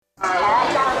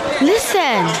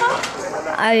Listen!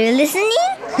 Are you listening?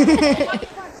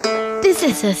 This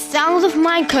is the sound of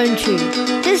my country.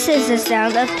 This is the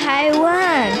sound of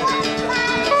Taiwan.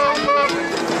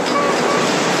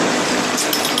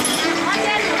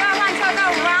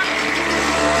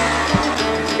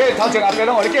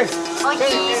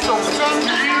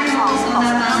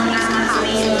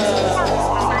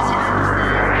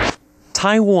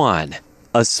 Taiwan,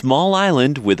 a small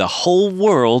island with a whole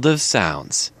world of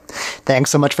sounds.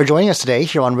 Thanks so much for joining us today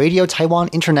here on Radio Taiwan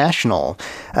International.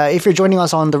 If you're joining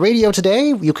us on the radio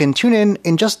today, you can tune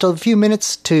in just a few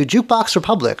minutes to Jukebox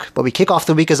Republic, but we kick off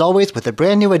the week as always with a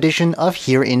brand new edition of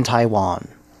Here in Taiwan.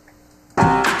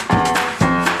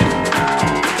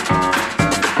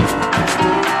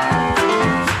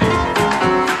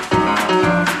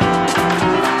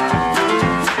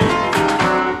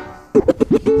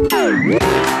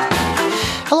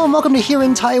 Hello and welcome to Here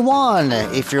in Taiwan.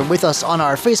 If you're with us on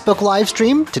our Facebook live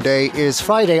stream, today is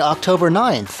Friday, October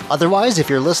 9th. Otherwise, if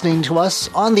you're listening to us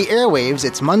on the airwaves,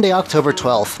 it's Monday, October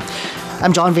 12th.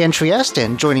 I'm John Van Trieste,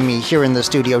 and joining me here in the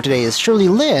studio today is Shirley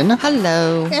Lin.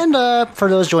 Hello. And for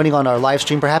those joining on our live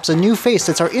stream, perhaps a new face,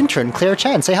 it's our intern, Claire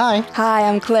Chen. Say hi. Hi,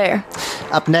 I'm Claire.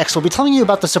 Up next, we'll be telling you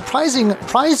about the surprising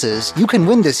prizes you can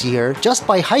win this year just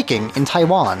by hiking in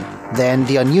Taiwan. Then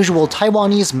the unusual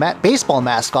Taiwanese baseball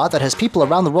mascot that has people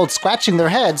around the world scratching their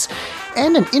heads,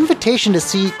 and an invitation to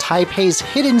see Taipei's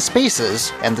hidden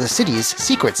spaces and the city's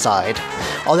secret side.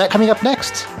 All that coming up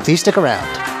next. Please stick around.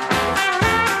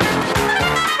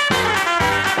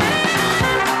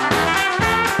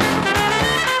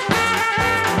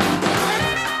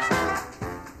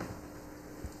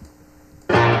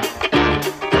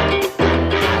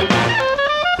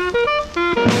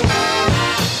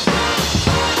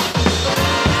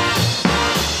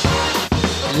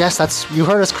 Yes, you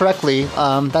heard us correctly.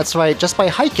 That's right. Just by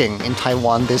hiking in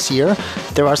Taiwan this year,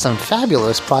 there are some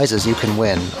fabulous prizes you can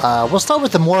win. We'll start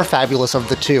with the more fabulous of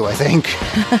the two, I think.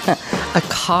 A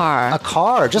car. A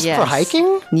car, just for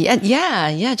hiking?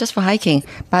 Yeah, just for hiking.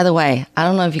 By the way, I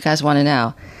don't know if you guys want to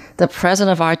know. The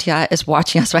president of RTI is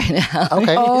watching us right now.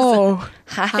 Okay. Oh,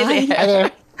 hi there. Hi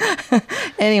there.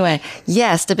 Anyway,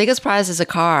 yes, the biggest prize is a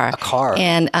car. A car.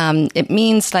 And it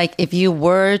means like if you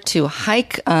were to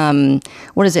hike,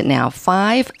 what is it now?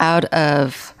 5 out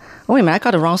of... Oh, wait a minute, I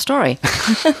got the wrong story.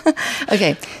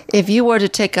 Okay, if you were to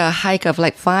take a hike of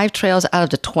like 5 trails out of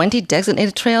the 20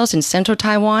 designated trails in central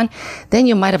Taiwan, then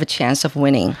you might have a chance of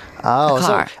winning a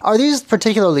car. So are these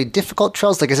particularly difficult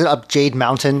trails? Like, is it up Jade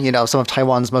Mountain, some of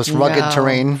Taiwan's most rugged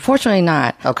terrain? Fortunately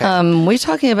not. Okay. We're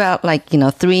talking about 3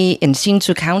 in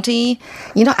Hsinchu County.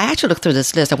 I actually looked through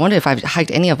this list. I wonder if I've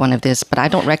hiked any of one of this, but I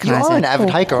don't recognize it. You are an avid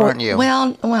hiker, aren't you?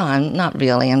 Well, I'm not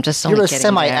really. I'm just only You're a getting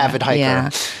semi-avid there. hiker. Yeah.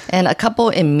 And a couple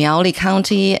in Miaoli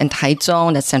County and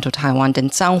Taichung, that's central Taiwan, then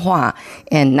Changhua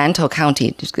and Nantou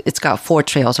County. It's got 4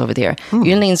 trails over there.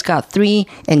 Yunlin's got 3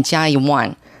 and Jiayi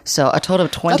 1. So a total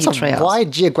of 20 trails. That's a wide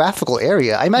geographical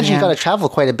area. I imagine you've got to travel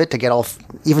quite a bit to get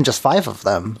even just 5 of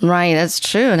them. Right, that's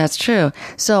true.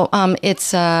 So it's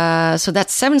so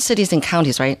that's 7 cities and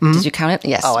counties, right? Mm-hmm. Did you count it?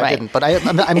 Yes. Oh, right. I didn't, but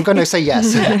I'm going to say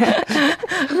yes.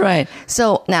 Right.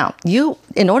 So now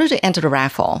in order to enter the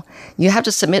raffle, you have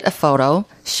to submit a photo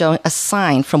showing a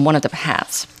sign from one of the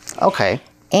paths. Okay.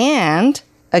 And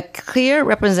a clear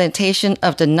representation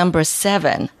of the number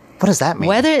 7. What does that mean?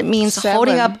 Whether it means 7.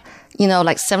 holding up,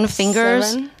 like 7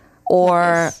 fingers, 7?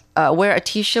 or wear a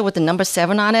T-shirt with the number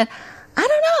 7 on it. I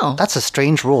don't know. That's a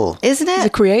strange rule. Isn't it? It's a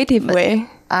creative way.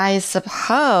 I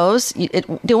suppose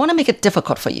they want to make it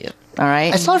difficult for you. All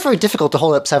right. It's not very difficult to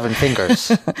hold up 7 fingers.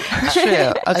 True.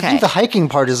 Okay. I think the hiking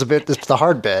part is the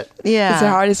hard bit. Yeah. It's the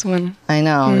hardest one. I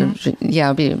know.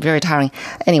 Yeah, it'll be very tiring.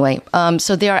 Anyway,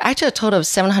 so there are actually a total of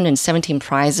 717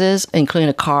 prizes, including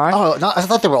a car. Oh, no, I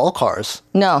thought they were all cars.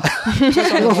 No,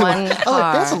 just only one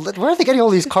car. Where are they getting all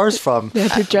these cars from? They're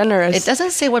too generous. It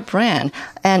doesn't say what brand.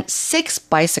 And 6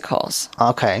 bicycles.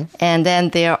 Okay. And then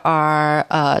there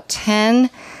are 10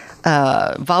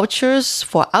 vouchers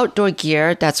for outdoor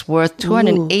gear that's worth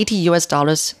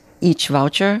 $280 each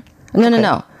voucher.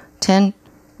 No. 10.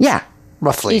 Yeah.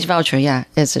 Roughly. Each voucher, yeah,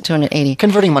 is $280.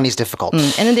 Converting money is difficult.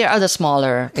 And then there are other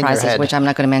smaller prizes, which I'm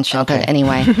not going to mention. Okay. But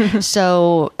anyway,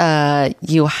 so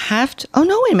you have to... Oh,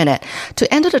 no, wait a minute.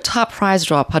 To enter the top prize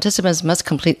draw, participants must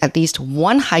complete at least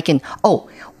one hike in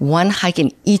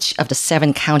each of the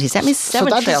 7 counties. That means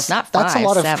 7 trails, not 5. That's a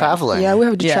lot of 7. traveling. Yeah, we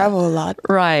have to travel a lot.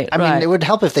 Right, I mean, it would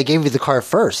help if they gave you the car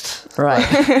first. Right.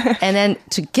 And then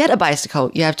to get a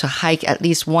bicycle, you have to hike at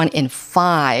least one in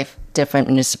 5 different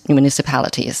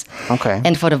municipalities. Okay.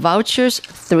 And for the vouchers,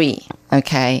 3.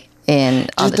 Okay. in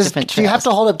all the different Do you have trails.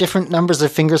 to hold up different numbers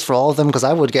of fingers for all of them? Because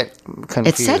I would get It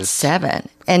confused. said 7,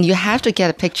 and you have to get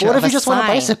a picture What of if you just want a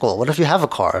sign. bicycle? What if you have a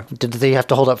car? Did they have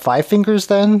to hold up 5 fingers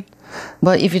then?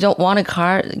 But if you don't want a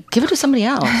car, give it to somebody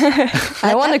else.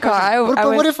 I want a car.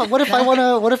 What if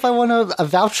I want a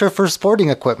voucher for sporting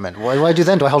equipment? What do I do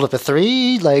then? Do I hold up a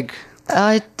 3? Like,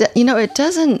 It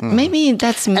doesn't. Maybe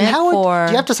that's and meant how would, for.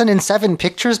 do you have to send in 7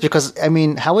 pictures? Because I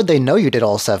mean, how would they know you did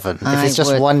all 7 if I it's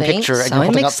just would one think picture and so. you're It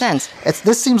holding makes up? sense.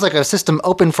 This seems like a system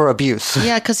open for abuse.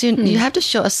 Yeah, because you have to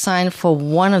show a sign for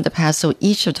one of the paths, so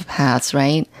each of the paths,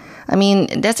 right? I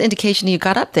mean, that's indication you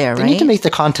got up there, They right? need to make the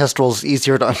contest rules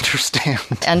easier to understand.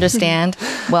 Understand?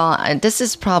 Well, this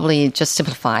is probably just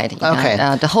simplified. Okay.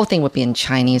 The whole thing would be in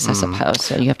Chinese, I suppose.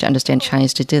 So you have to understand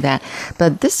Chinese to do that.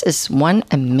 But this is one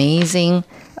amazing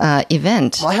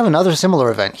event. Well, I have another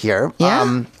similar event here.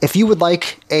 Yeah? If you would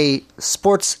like a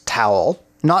sports towel,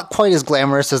 not quite as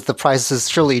glamorous as the prizes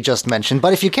Shirley just mentioned,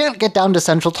 but if you can't get down to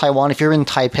central Taiwan, if you're in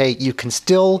Taipei, you can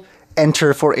still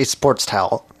enter for a sports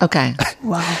towel. Okay.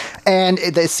 Wow. And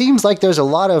it seems like there's a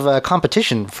lot of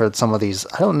competition for some of these.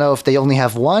 I don't know if they only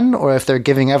have one or if they're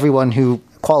giving everyone who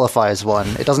qualifies one.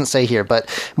 It doesn't say here, but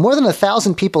more than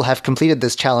 1,000 people have completed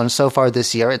this challenge so far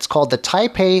this year. It's called the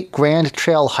Taipei Grand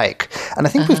Trail Hike. And I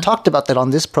think we've talked about that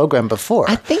on this program before.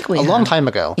 I think we A long have. time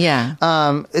ago. Yeah.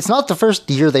 It's not the first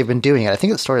year they've been doing it. I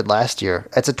think it started last year.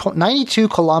 It's a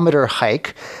 92-kilometer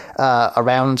hike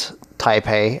around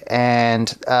Taipei,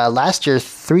 and last year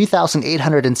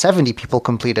 3,870 people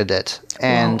completed it.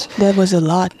 And That was a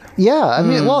lot. yeah, I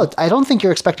mean, well, I don't think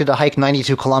you're expected to hike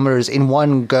 92 kilometers in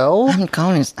one go. I'm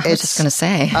going. I was just going to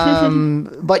say.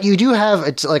 But you do have,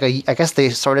 it's like I guess they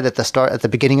started at the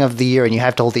beginning of the year, and you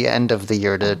have till the end of the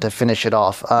year to finish it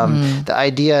off. The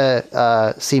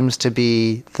idea seems to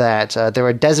be that there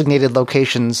are designated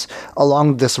locations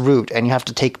along this route, and you have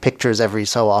to take pictures every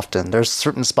so often. There's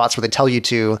certain spots where they tell you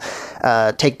to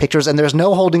take pictures, and there's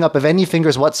no holding up of any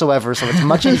fingers whatsoever, so it's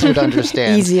much easier to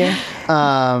understand. Easier.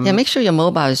 Yeah, make sure your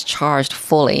mobile is charged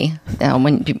fully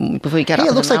before you get Hey,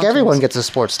 up. it looks like everyone gets a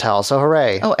sports towel, so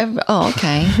hooray.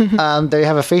 Okay. They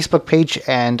have a Facebook page,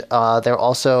 and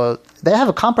they have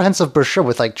a comprehensive brochure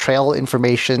with like trail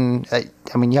information.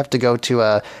 I mean, you have to go to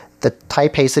the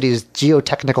Taipei City's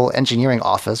Geotechnical Engineering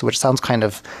Office, which sounds kind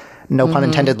of, no pun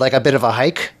intended, like a bit of a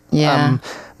hike. Yeah.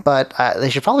 But they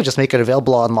should probably just make it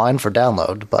available online for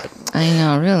download. But I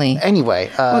know, really.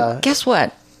 anyway, Well, guess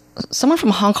what? Someone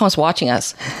from Hong Kong is watching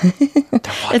us.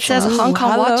 It says Hong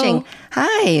Kong hello. watching.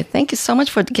 Hi, thank you so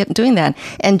much for doing that.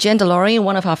 And Jen Delory,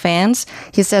 one of our fans,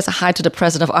 he says hi to the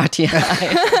president of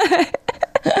RTI.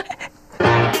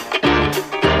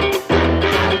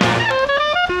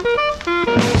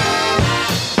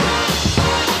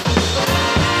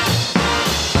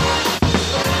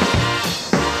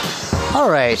 all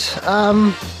right.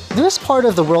 This part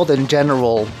of the world in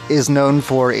general is known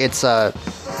for its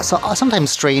sometimes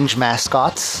strange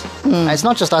mascots. It's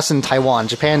not just us in Taiwan.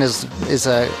 Japan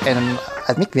and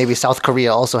I think maybe South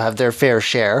Korea also have their fair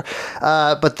share.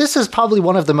 But this is probably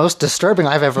one of the most disturbing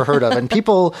I've ever heard of. And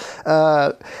people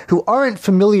who aren't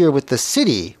familiar with the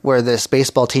city where this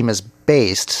baseball team is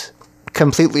based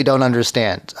completely don't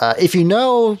understand. If you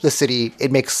know the city,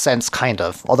 it makes sense, kind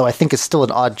of, although I think it's still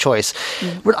an odd choice.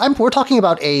 We're talking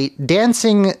about a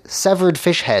dancing severed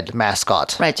fish head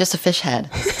mascot. Right, just a fish head.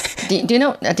 Do you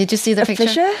know? Did you see the picture?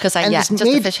 fish head? Because And just it's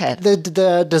a fish head.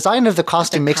 The design of the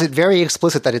costume makes it very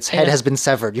explicit that its head has been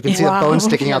severed. You can see the Wow. bone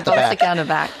sticking out the Both back. stick out the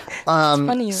back.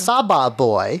 Funny. Saba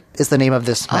Boy is the name of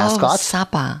this mascot. Oh,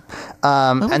 Sapa.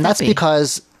 And that's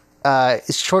because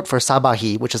it's short for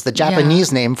Sabahi, which is the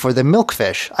Japanese name for the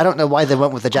milkfish. I don't know why they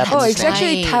went with the Japanese Oh, it's name.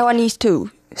 actually Right. Taiwanese too.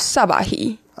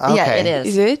 Sabahi. Yeah, Okay. it is.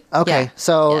 Is it? Okay, Yeah.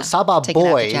 so Yeah. Saba Taking out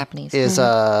the Boy Japanese. is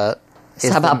Saba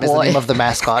the Boy. name of the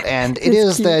mascot, and it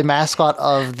is the mascot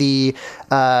of the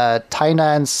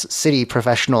Tainan's city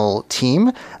professional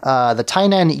team, the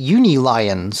Tainan Uni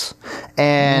Lions,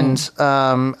 and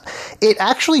it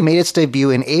actually made its debut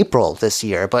in April this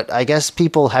year. But I guess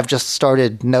people have just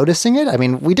started noticing it. I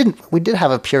mean, we did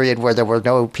have a period where there were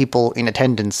no people in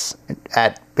attendance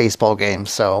at baseball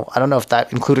games, so I don't know if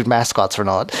that included mascots or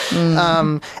not.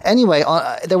 Anyway,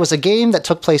 there was a game that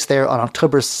took place there on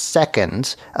October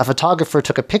 2nd. A photographer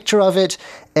took a picture of it,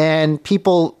 and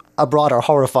people abroad are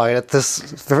horrified at this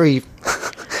very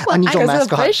unusual Because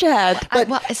of mascot. fish head. I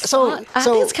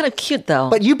think it's kind of cute, though.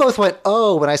 But you both went,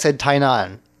 oh, when I said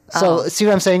Tainan. So see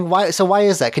what I'm saying? Why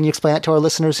is that? Can you explain that to our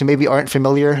listeners who maybe aren't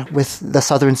familiar with the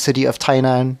southern city of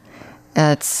Tainan?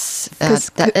 It's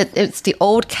it's the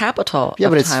old capital. Yeah,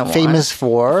 of but it's Taiwan. famous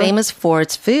for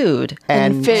its food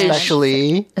and fish.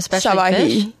 especially especially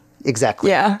Sabahi. fish. Exactly.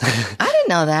 Yeah. I didn't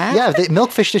know that. Yeah, the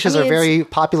milkfish dishes are very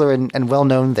popular and well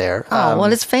known there. Oh,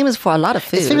 well, it's famous for a lot of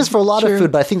food. It's famous for a lot of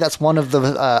food, but I think that's one of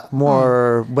the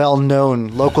more well-known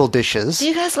local dishes. Do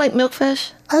you guys like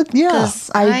milkfish? Yeah.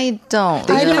 'Cause I don't.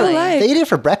 I do really. like- They eat it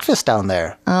for breakfast down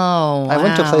there. Oh, I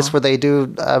went to a wow. place where they do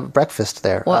breakfast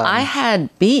there. Well, I had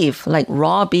beef, like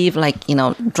raw beef, like,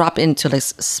 drop into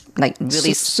like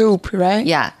really Soup, right?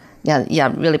 Yeah,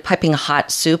 really piping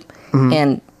hot soup Mm-hmm.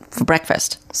 and for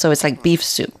breakfast. So it's like beef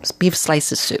soup, beef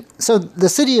slices soup. So the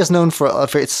city is known for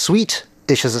its sweet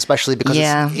dishes, especially because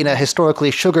Yeah. it's in a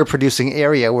historically sugar-producing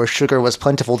area where sugar was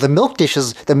plentiful. The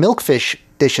milkfish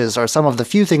dishes are some of the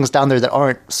few things down there that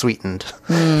aren't sweetened,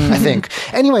 I think.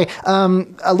 Anyway,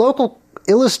 a local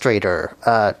illustrator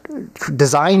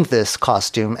designed this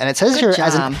costume, and it says Good here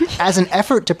job. as an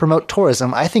effort to promote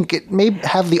tourism. I think it may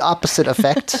have the opposite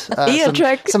effect. It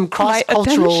attracts some my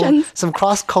attention.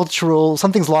 cross-cultural,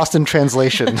 something's lost in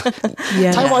translation.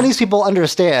 Yeah. Taiwanese people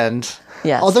understand.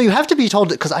 Yes. Although you have to be told,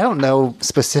 because I don't know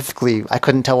specifically, I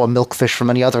couldn't tell a milkfish from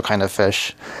any other kind of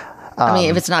fish. I mean,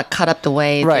 if it's not cut up the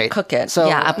way they right. cook it, So-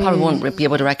 I probably won't be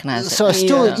able to recognize it. So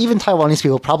still, even Taiwanese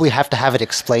people probably have to have it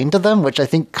explained to them, which I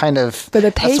think kind of... But the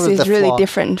that's taste sort of is the really flaw.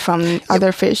 different from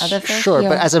other fish. Other fish? Sure, Yeah.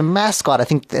 but as a mascot, I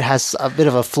think it has a bit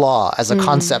of a flaw as a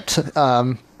concept.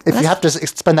 If you have to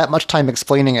spend that much time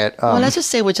explaining it... Well, let's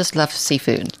just say we just love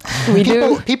seafood. We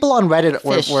do. People on Reddit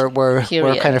Fish, were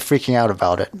period. kind of freaking out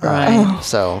about it. Right.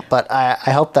 So, but I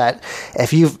hope that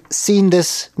if you've seen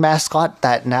this mascot,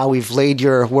 that now we've laid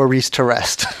your worries to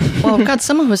rest. Well, we've got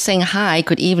someone who's saying hi,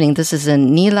 good evening. This is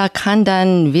Nila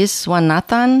Kandan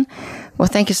Viswanathan. Well,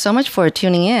 thank you so much for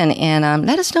tuning in, and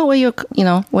let us know where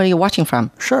you're watching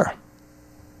from. Sure.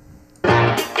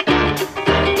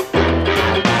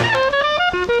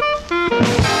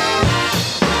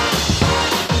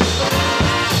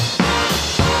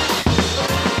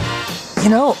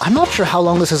 I'm not sure how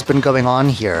long this has been going on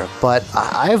here, but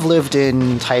I've lived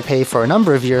in Taipei for a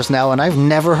number of years now, and I've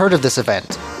never heard of this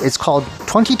event. It's called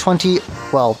 2020,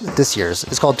 well, this year's.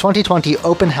 It's called 2020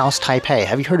 Open House Taipei.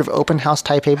 Have you heard of Open House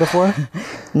Taipei before?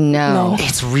 No.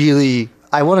 It's really...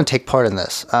 I want to take part in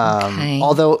this. Okay.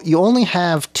 Although you only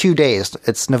have 2 days.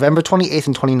 It's November 28th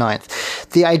and 29th.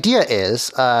 The idea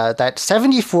is that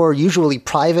 74 usually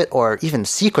private or even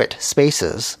secret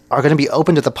spaces are going to be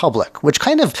open to the public, which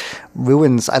kind of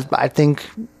ruins, I think,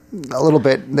 a little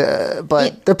bit.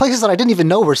 But they're places that I didn't even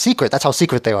know were secret. That's how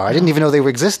secret they are. I didn't even know they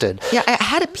existed. Yeah, I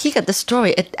had a peek at the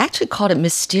story. It actually called it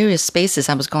Mysterious Spaces.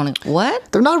 I was going, what?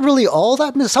 They're not really all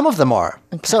that. Some of them are.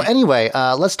 Okay. So anyway,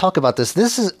 let's talk about this.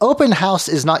 Open House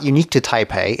is not unique to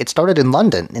Taipei. It started in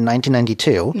London in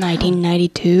 1992.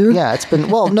 1992. Yeah, it's been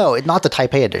not the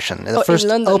Taipei edition. The first in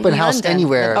London. open In house London.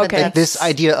 anywhere. Okay. This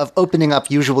idea of opening up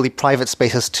usually private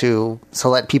spaces to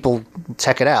let people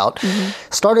check it out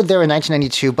started there in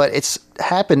 1992, but it's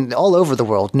happened all over the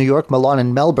world. New York, Milan,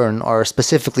 and Melbourne are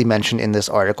specifically mentioned in this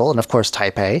article, and of course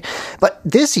Taipei. But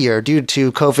this year, due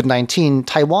to COVID-19,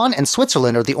 Taiwan and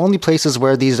Switzerland are the only places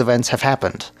where these events have happened.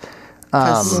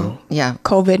 Yeah, the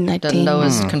COVID-19.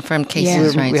 lowest confirmed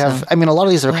cases, right? We have, a lot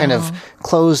of these are kind of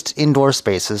closed indoor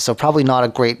spaces, so probably not a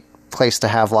great place to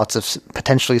have lots of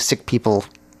potentially sick people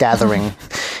gathering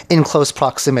in close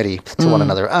proximity to one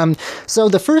another. So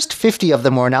the first 50 of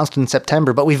them were announced in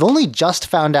September, but we've only just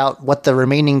found out what the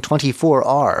remaining 24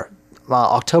 are.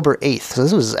 October 8th. So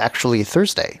this was actually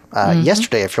Thursday,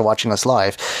 yesterday, if you're watching us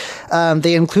live.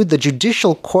 They include the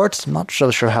Judicial Court. I'm not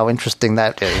so sure how interesting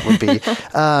that would be.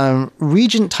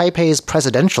 Regent Taipei's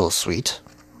Presidential Suite.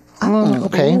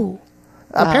 Okay.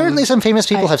 Apparently, some famous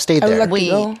people have stayed there. like-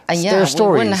 There are we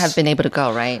stories. wouldn't have been able to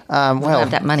go, right? We don't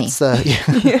have that money. it's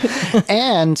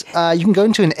and you can go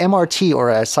into an MRT or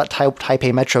a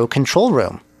Taipei Metro control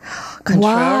room.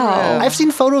 Wow. I've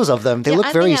seen photos of them. They Yeah, look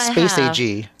I very think I space have.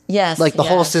 AG. Yes, Like the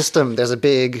whole yes. system, there's a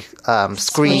big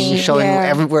screen showing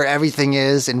Yeah. where everything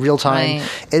is in real time. Right.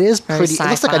 It is Very pretty, it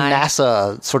looks like a sci-fi.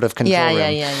 NASA sort of control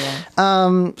room.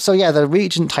 Yeah. So yeah, the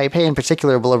Regent Taipei in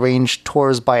particular will arrange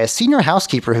tours by a senior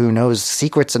housekeeper who knows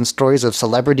secrets and stories of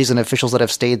celebrities and officials that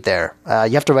have stayed there.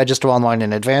 You have to register online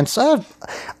in advance.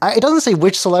 It doesn't say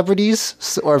which celebrities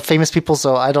or famous people,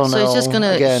 so I don't know. So it's just going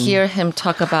to Again, hear him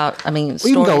talk about, stories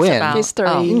you can go in. about... History.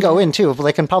 Oh, you can go in too, but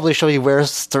they can probably show you where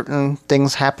certain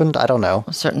things happened. I don't know.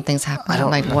 certain things happen.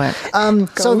 Like what?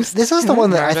 So this is the one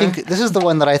that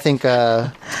I think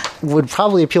would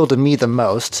probably appeal to me the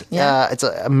most. Yeah. It's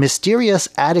a mysterious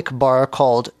attic bar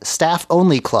called Staff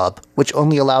Only Club, which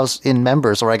only allows in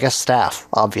members or I guess staff,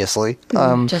 obviously.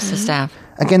 Just the staff.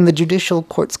 Again, the Judicial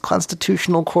Court's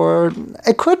Constitutional Court,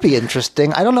 it could be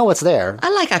interesting. I don't know what's there. I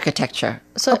like architecture,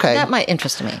 so Okay. that might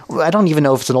interest me. I don't even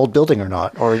know if it's an old building or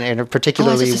not, or in a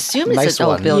particularly just assume it's nice an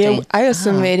old one. building. Yeah, I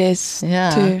assume it is Yeah.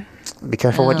 too. Be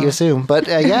careful what you assume. But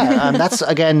that's,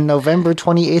 again, November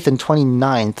 28th and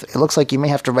 29th. It looks like you may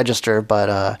have to register,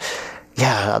 but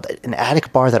an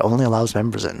attic bar that only allows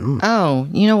members in. Oh,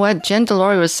 you know what? Jen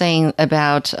Delory was saying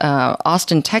about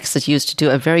Austin, Texas used to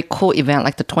do a very cool event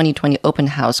like the 2020 open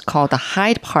house called the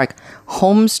Hyde Park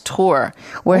Homes Tour,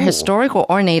 where historical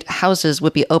ornate houses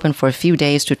would be open for a few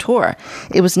days to tour.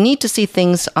 It was neat to see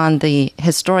things on the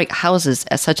historic houses,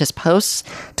 such as posts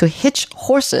to hitch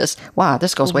horses. Wow,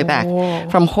 this goes way back.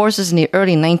 From horses in the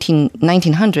early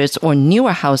 1900s or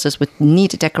newer houses with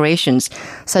neat decorations,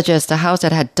 such as the house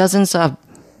that had dozens of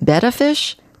betta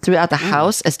fish throughout the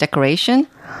house as decoration.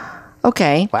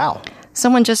 Okay. Wow.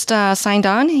 Someone just signed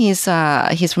on. He's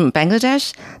from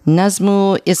Bangladesh.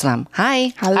 Nazmu Islam.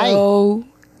 Hi. Hello.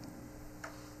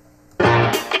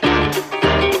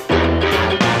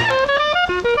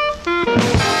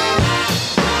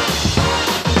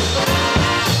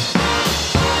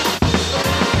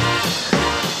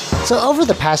 So over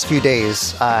the past few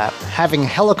days, having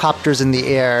helicopters in the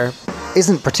air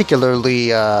isn't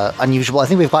particularly unusual. I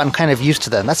think we've gotten kind of used to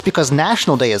them. That's because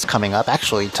National Day is coming up,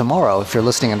 actually tomorrow, if you're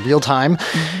listening in real time.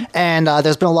 And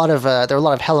there's been there are a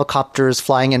lot of helicopters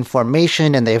flying in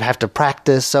formation, and they have to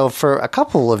practice. So for a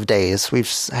couple of days,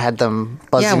 we've had them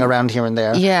buzzing around here and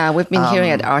there. Yeah, we've been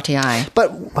hearing at RTI. But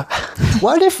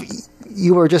what if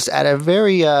you were just at a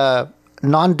very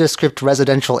nondescript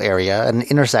residential area, an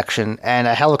intersection, and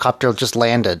a helicopter just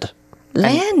landed?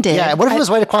 Landed? Yeah, what if it was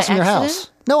right across by from your accident? house?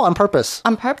 No, on purpose.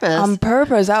 On purpose? On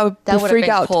purpose, I would that would freak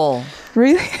have been out. cool.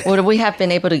 Really? Would we have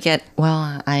been able to get?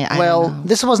 Well, I Well, don't know.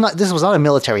 this was not a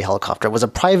military helicopter. It was a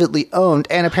privately owned,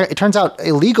 and it turns out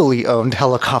illegally owned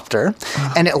helicopter,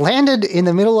 and it landed in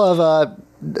the middle of a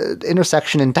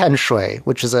intersection in Danshui,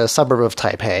 which is a suburb of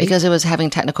Taipei. Because it was having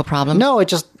technical problems. No,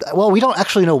 we don't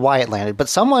actually know why it landed, but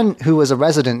someone who was a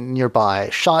resident nearby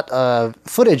shot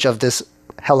footage of this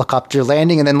helicopter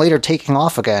landing and then later taking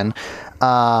off again.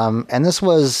 And this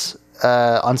was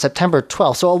on September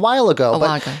 12th, so a while ago.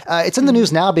 It's in the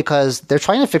news now because they're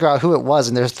trying to figure out who it was,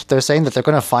 and they're saying that they're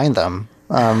going to find them.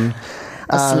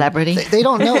 A celebrity? They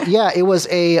don't know. Yeah, it was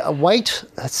a white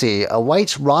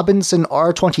Robinson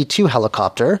R-22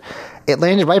 helicopter. It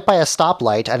landed right by a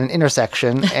stoplight at an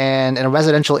intersection and in a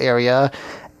residential area.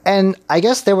 And I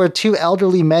guess there were two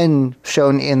elderly men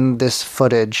shown in this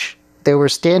footage. They were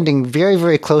standing very,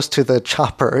 very close to the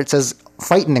chopper. It says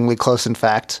frighteningly close, in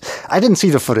fact. I didn't see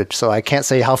the footage, so I can't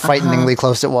say how frighteningly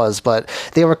close it was, but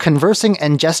they were conversing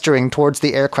and gesturing towards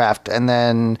the aircraft, and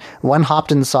then one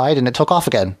hopped inside and it took off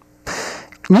again,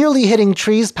 nearly hitting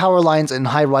trees, power lines, and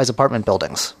high-rise apartment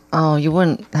buildings. Oh, you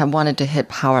wouldn't have wanted to hit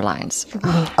power lines.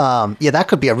 Yeah, that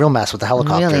could be a real mess with the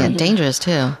helicopter. Really, and dangerous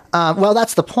too. Well,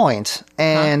 that's the point.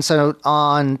 And so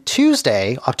on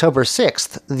Tuesday, October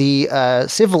 6th, the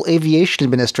Civil Aviation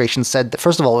Administration said that,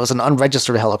 first of all, it was an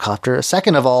unregistered helicopter.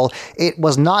 Second of all, it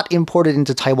was not imported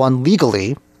into Taiwan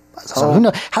legally. So who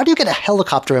knows? How do you get a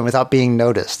helicopter in without being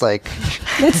noticed? Like,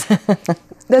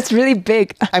 That's really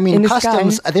big. I mean, in the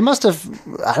customs, sky. they must have,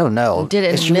 I don't know. Did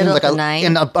it in the issued middle like of the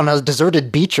night? on a deserted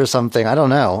beach or something. I don't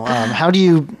know. How do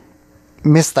you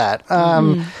miss that?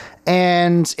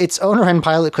 And its owner and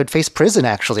pilot could face prison,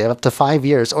 actually, of up to 5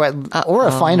 years, or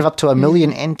a fine of up to $1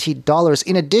 million NT dollars.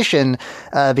 In addition,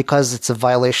 because it's a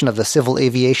violation of the Civil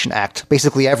Aviation Act.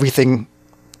 Basically, everything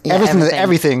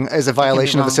is a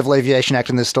violation of the Civil Aviation Act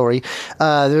in this story.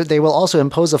 They will also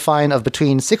impose a fine of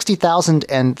between 60,000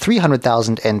 and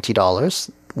 300,000 NT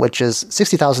dollars, which is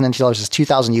 60,000 NT dollars is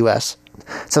 2,000 US.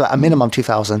 So a minimum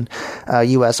 2,000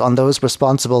 US on those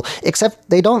responsible. Except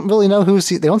they don't really know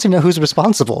they don't seem to know who's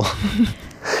responsible.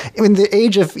 In the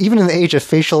age of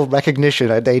facial recognition,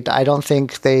 I don't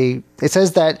think It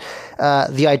says that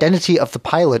the identity of the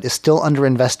pilot is still under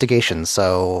investigation.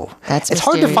 So That's it's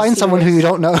hard to find someone who you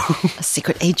don't know. A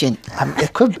secret agent.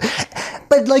 It could,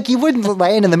 but like you wouldn't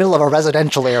land in the middle of a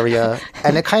residential area,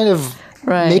 and it kind of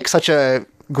makes such a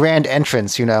grand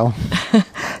entrance, you know.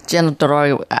 Jen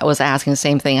Delory was asking the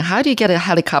same thing. How do you get a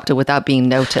helicopter without being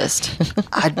noticed?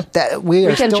 We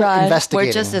are can still try. investigating.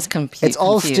 We're just as confused. It's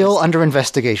all still under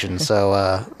investigation.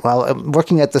 So,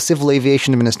 working at the Civil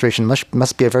Aviation Administration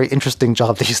must be a very interesting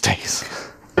job these days.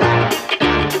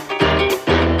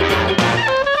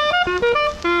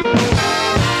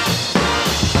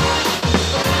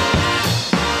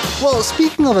 Well, Well,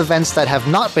 speaking of events that have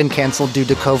not been canceled due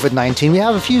to COVID-19, we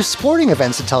have a few sporting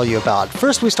events to tell you about.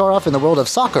 First, we start off in the world of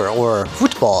soccer, or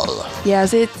football.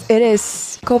 Yes, it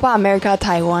is Copa America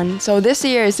Taiwan. So this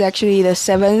year is actually the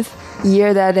 7th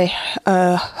year that they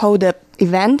hold the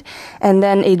event, and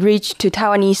then it reached to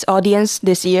Taiwanese audience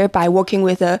this year by working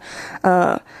with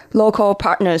local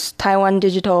partners, Taiwan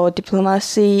Digital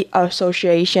Diplomacy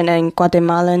Association and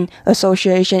Guatemalan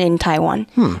Association in Taiwan.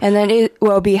 And then it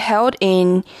will be held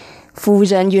in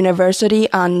Fuzhen University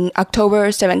on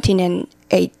October 17 and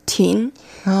 18.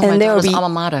 Oh, and my there will daughter's be alma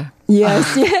mater.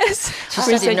 yes, yes. She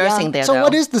studied nursing there, So though.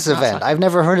 what is this event? I've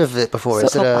never heard of it before.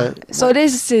 Is it a So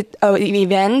this is an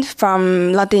event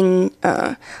from Latin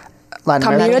Latin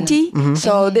American? community.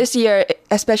 So this year,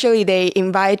 especially, they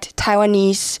invite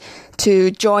Taiwanese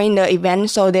to join the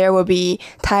event. So there will be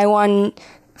Taiwan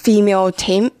female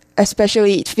team,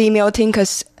 especially female team,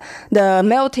 because the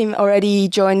male team already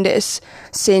joined this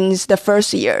since the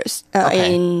first years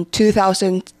in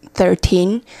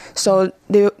 2013. So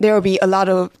there will be a lot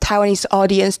of Taiwanese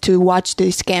audience to watch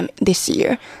this game this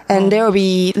year, and there will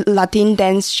be Latin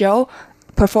dance show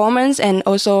performance and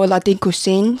also Latin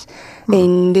cuisine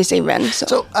in this event.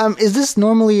 So, is this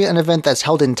normally an event that's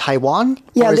held in Taiwan?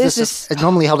 Yeah, or this it's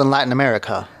normally held in Latin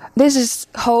America. This is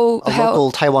A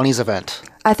local Taiwanese event.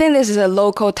 I think this is a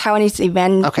local Taiwanese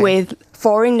event Okay. with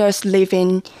foreigners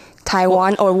living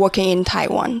Taiwan or working in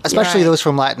Taiwan. Especially Right. those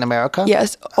from Latin America?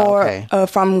 Yes, or Okay.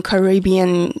 from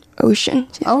Caribbean Ocean.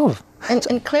 Oh,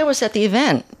 And Claire was at the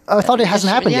event. I thought it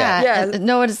hasn't happened Yeah. yet. Yeah.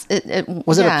 No, it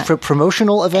Was it yeah. a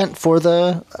promotional event for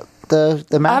the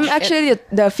match? I'm actually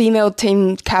the female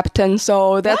team captain,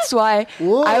 so that's why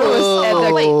I was at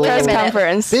the Wait a press minute.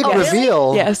 conference. Big Yes.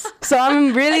 reveal. Yes, so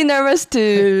I'm really nervous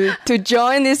to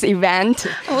join this event.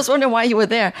 I was wondering why you were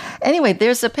there. Anyway,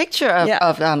 there's a picture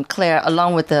of Claire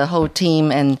along with the whole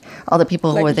team and all the people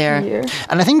who were there. Here.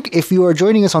 And I think if you are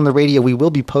joining us on the radio, we will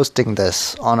be posting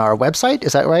this on our website.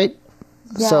 Is that right?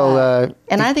 So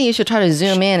And I think you should try to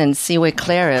zoom in and see where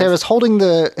Claire is. Claire is holding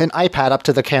an iPad up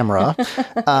to the camera.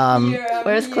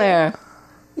 Where's Claire?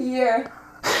 Here.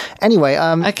 Anyway,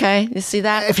 Okay, you see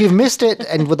that? if you've missed it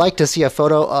and would like to see a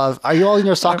photo of, are you all in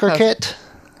your soccer post. kit?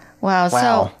 Wow. Wow.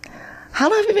 So, how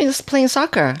long have you been playing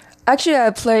soccer? Actually, I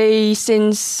play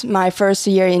since my first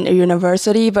year in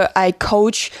university, but I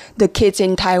coach the kids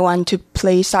in Taiwan to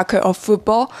play soccer or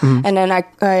football. And then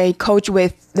I coach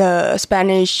with the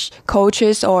Spanish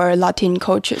coaches or Latin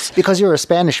coaches. Because you're a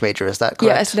Spanish major, is that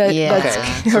correct? Yes, that's Yeah.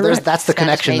 So correct. that's the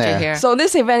Spanish connection major there. here. So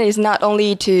this event is not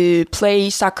only to play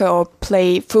soccer or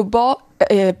play football,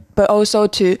 but also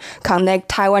to connect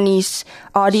Taiwanese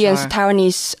audience, Sure.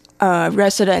 Taiwanese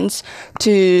residents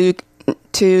to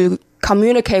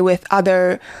communicate with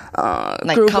other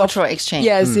Like group cultural of, exchange.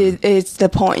 Yes, it's the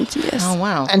point. Yes. Oh,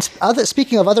 wow. And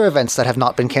speaking of other events that have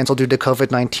not been canceled due to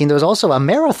COVID-19, there's also a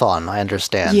marathon, I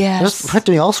understand. Yes. We're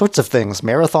doing all sorts of things.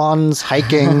 Marathons,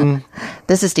 hiking,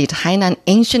 This is the Tainan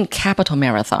Ancient Capital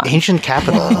Marathon. ancient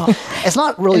capital. It's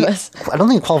not really, It was- I don't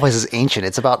think it qualifies as ancient.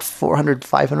 It's about 400,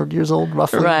 500 years old,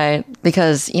 roughly. Right,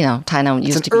 because Tainan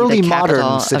used an to be early the capital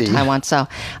modern of city. Taiwan. So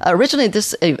originally,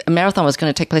 this marathon was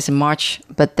going to take place in March,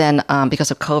 but then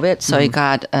because of COVID, so it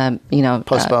got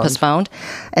postponed,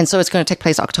 and so it's going to take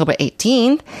place October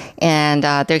 18th, and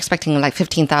they're expecting like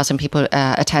 15,000 people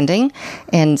attending,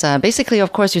 and basically,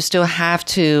 of course, you still have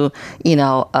to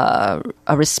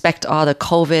respect all the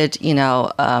COVID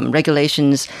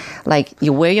regulations, like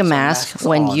you wear your mask masks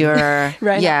when on. you're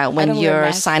Right. I when don't wear you're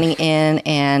mask. signing in,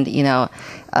 and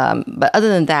but other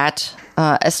than that,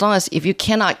 as long as if you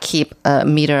cannot keep a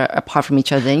meter apart from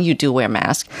each other, then you do wear a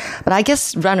mask. But I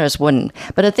guess runners wouldn't.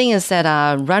 But the thing is that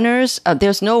runners,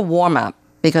 there's no warm up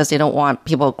because they don't want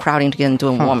people crowding together and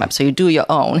doing warm up. So you do your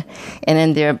own,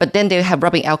 and then they have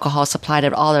rubbing alcohol supplied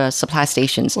at all the supply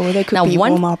stations. Or they could be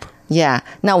warm up. Yeah.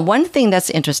 Now, one thing that's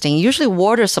interesting, usually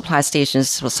water supply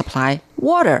stations will supply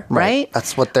water, right?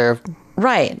 That's what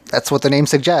the name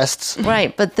suggests.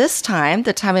 Right, but this time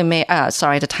the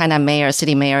Tainan mayor,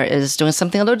 city mayor, is doing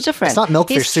something a little different. It's not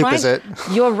milkfish soup, is it?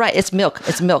 You're right. It's milk.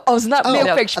 It's milk. Oh, it's not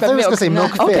milkfish, I but thought I was milk. going to say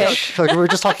milk Okay. fish. Like we were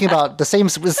just talking about the same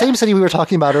city we were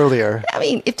talking about earlier. I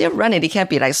mean, if they're running, they can't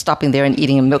be like stopping there and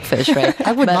eating a milkfish, right?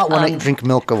 I would not want to drink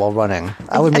milk while running.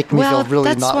 I would make me feel really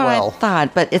that's not what well. I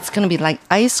thought, but it's going to be like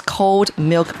ice cold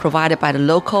milk provided by the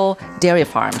local dairy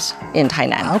farms in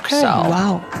Tainan. Okay. So,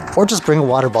 Wow. Or just bring a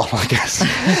water bottle, I guess.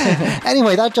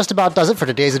 Anyway, that just about does it for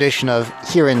today's edition of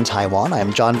Here in Taiwan.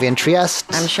 I'm John Van Trieste.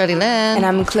 I'm Shirley Lin. And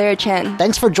I'm Claire Chen.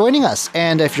 Thanks for joining us.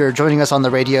 And if you're joining us on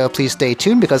the radio, please stay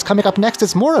tuned because coming up next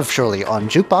is more of Shirley on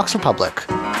Jukebox Republic.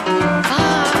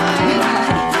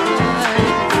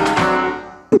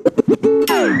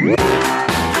 Bye.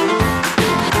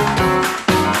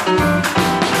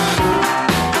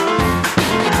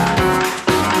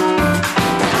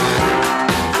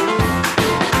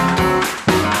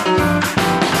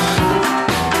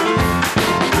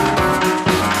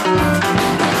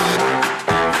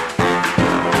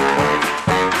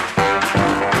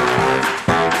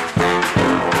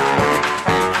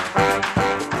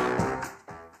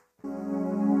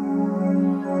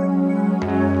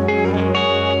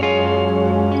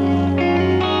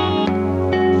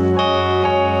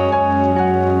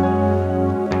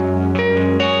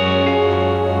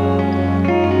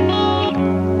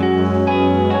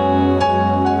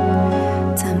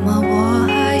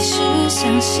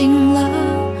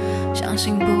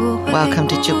 Welcome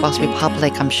to Jukebox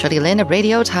Republic. I'm Shirley Lin at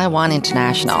Radio Taiwan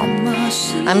International.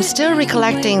 I'm still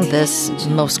recollecting this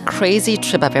most crazy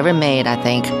trip I've ever made, I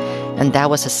think. And that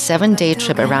was a 7-day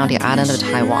trip around the island of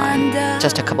Taiwan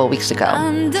just a couple of weeks ago.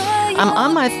 I'm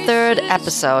on my 3rd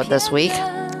episode this week.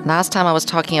 Last time I was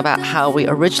talking about how we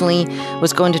originally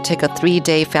was going to take a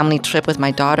 3-day family trip with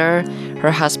my daughter,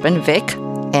 her husband Vic,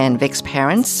 and Vic's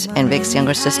parents, and Vic's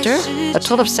younger sister, a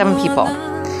total of 7 people.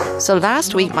 So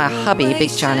last week, my hubby,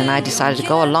 Big John, and I decided to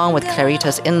go along with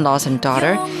Clarita's in-laws and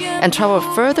daughter and travel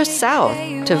further south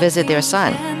to visit their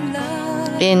son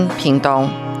in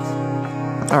Pingdong.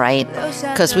 All right,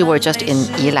 because we were just in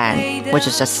Yilan, which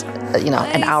is just,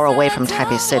 an hour away from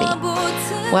Taipei City.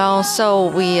 Well,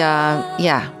 so we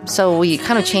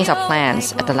kind of changed our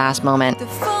plans at the last moment.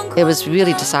 It was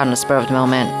really decided on the spur of the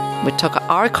moment. We took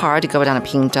our car to go down to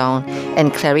Pingdong,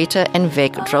 and Clarita and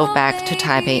Vic drove back to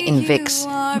Taipei in Vic's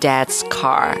dad's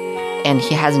car, and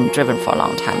he hasn't driven for a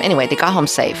long time. Anyway, they got home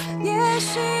safe.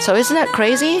 So isn't that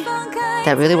crazy?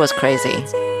 That really was crazy.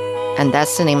 And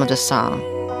that's the name of the song.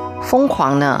 疯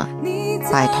狂呢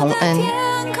by Tong En.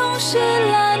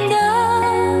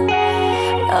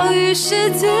 犹豫是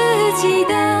自己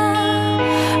的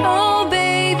Oh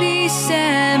baby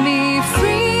set me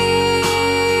free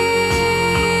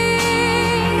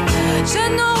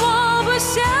承诺我不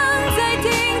想再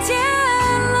听见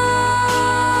了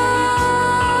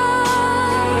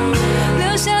流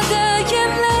下的眼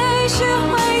泪是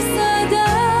灰色的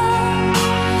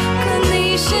可你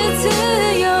是自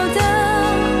由的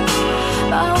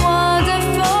把我的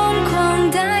疯狂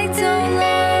带走了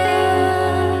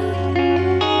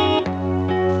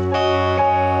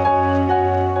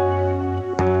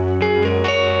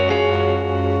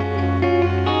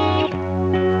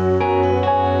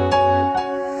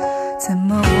怎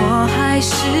么我还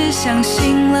是相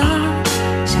信了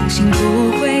相信不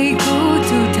会孤独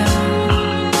的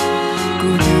孤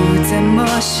独怎么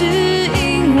是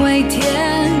因为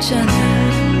天真呢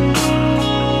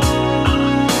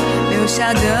流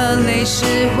下的泪是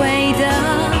灰的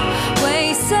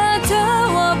灰色的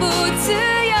我不自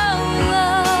由了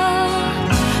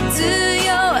自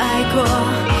由爱过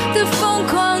的疯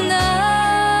狂呢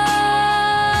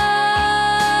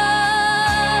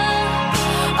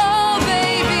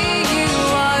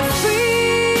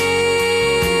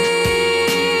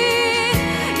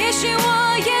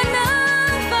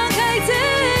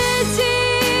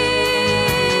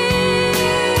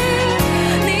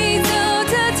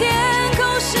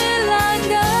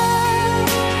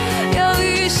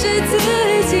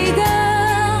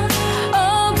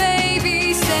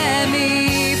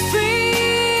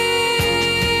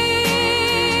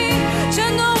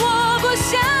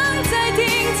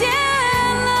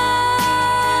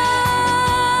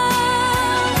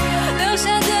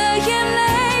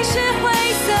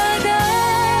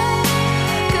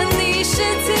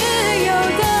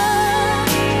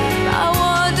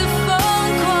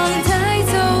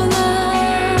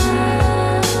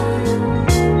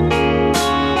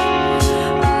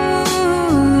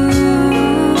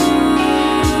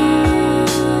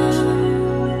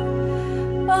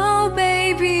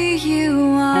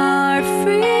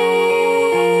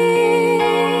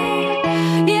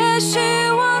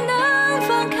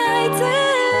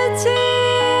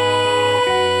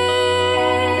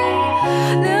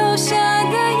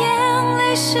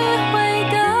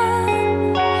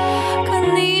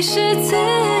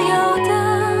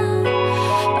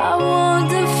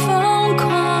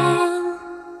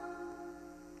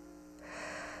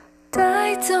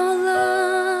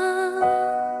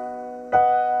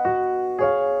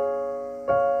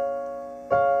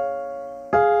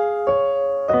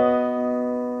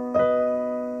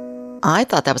I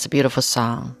thought that was a beautiful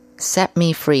song. Set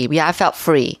me free. Yeah, I felt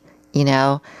free,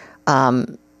 doing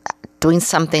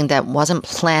something that wasn't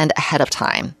planned ahead of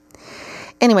time.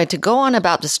 Anyway, to go on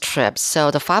about this trip,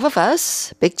 so the 5 of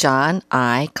us, Big John,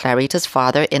 I, Clarita's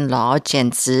father-in-law,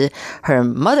 Jianzi, her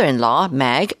mother-in-law,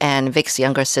 Meg, and Vic's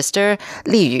younger sister,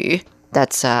 Li Yu,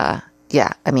 that's,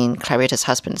 Clarita's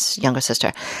husband's younger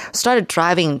sister, started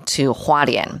driving to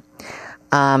Hualien,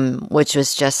 which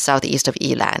was just southeast of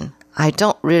Yilan. I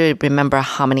don't really remember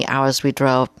how many hours we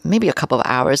drove, maybe a couple of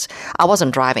hours. I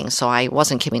wasn't driving, so I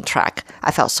wasn't keeping track.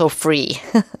 I felt so free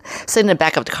sitting in the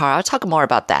back of the car. I'll talk more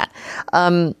about that.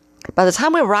 By the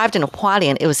time we arrived in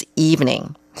Hualien, it was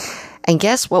evening. And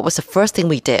guess what was the first thing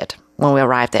we did when we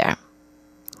arrived there?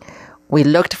 We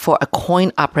looked for a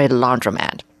coin-operated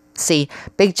laundromat. See,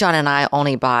 Big John and I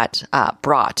only brought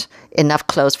enough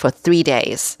clothes for 3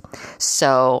 days.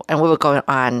 So, and we were going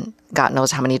on God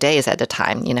knows how many days at the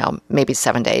time, maybe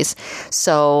 7 days.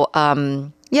 So,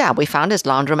 yeah, we found this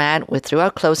laundromat. We threw our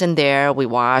clothes in there. We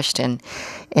washed and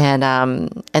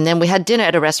then we had dinner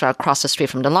at a restaurant across the street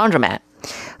from the laundromat.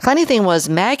 Funny thing was,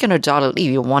 Meg and her daughter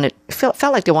Lee felt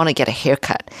like they wanted to get a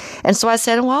haircut. And so I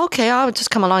said, well, okay, I'll just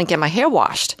come along and get my hair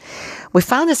washed. We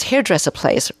found this hairdresser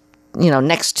place,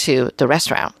 next to the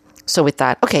restaurant. So we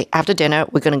thought, okay, after dinner,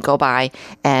 we're going to go by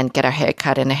and get our hair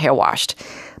cut and our hair washed.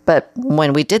 But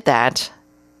when we did that,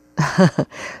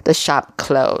 the shop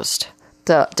closed.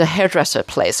 The hairdresser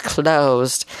place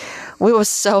closed. We were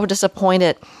so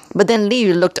disappointed. But then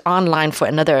Lee looked online for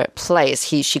another place.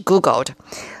 She Googled.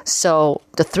 So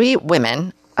the three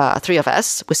women, three of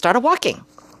us, we started walking,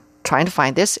 trying to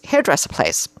find this hairdresser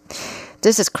place.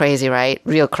 This is crazy, right?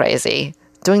 Real crazy.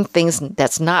 Doing things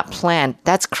that's not planned,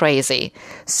 that's crazy.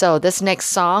 So this next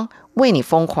song, 为你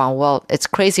疯狂, well, it's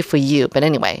crazy for you. But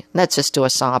anyway, let's just do a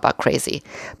song about crazy.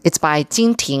 It's by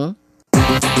Jing Ting.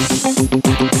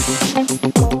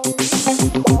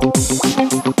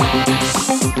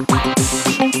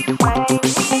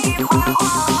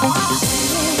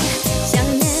 想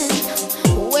念，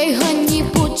为何你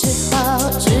不知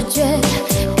道直觉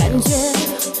感觉？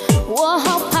我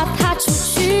好怕他出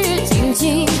去进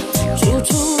进出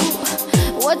出，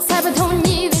我猜不透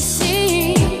你的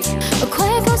心，快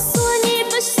告诉我你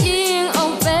的心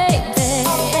 ，Oh baby，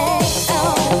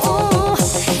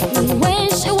 因为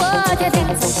是我天天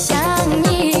在想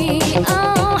你，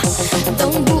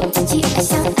动不及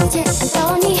想要见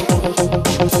到你。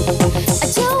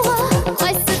 救我，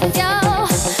快死掉！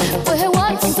为何我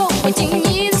总走不进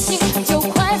你的心，就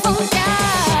快疯掉？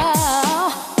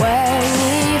为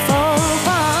你疯狂，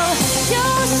就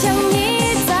像你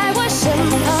在我身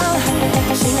旁，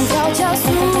心跳加速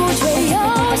却又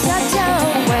下降。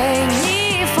为你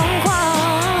疯狂，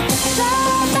找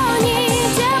到你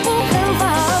绝不肯放，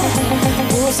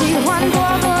不喜欢躲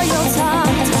躲又藏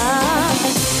藏。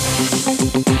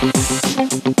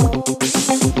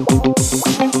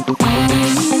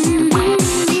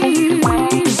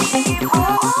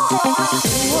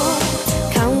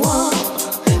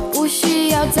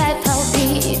 在逃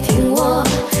避，听我，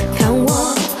看我，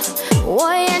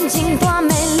我眼睛多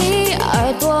美丽，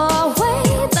耳朵伟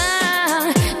大。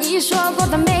你说过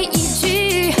的每一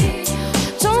句，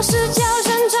总是叫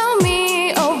人着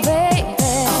迷。Oh baby，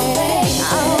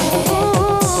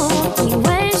 因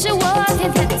为是我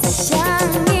天天在想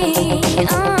你，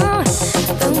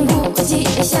等不及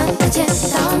想要见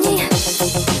到你，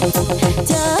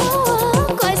叫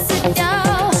我快死掉，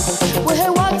为何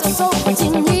我总走不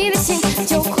进你的心？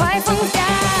 就快疯掉，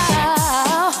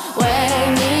为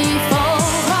你疯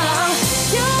狂，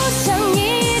就像你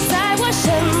在我身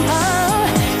旁，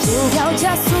心跳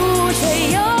加速却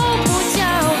又不降。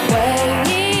为你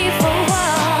疯狂，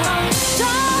找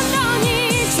到你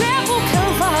绝不肯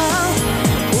放，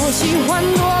不喜欢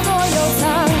躲躲又藏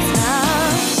藏。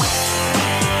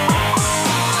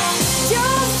就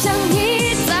像你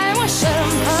在我身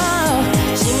旁，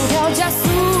心跳加速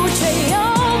却又。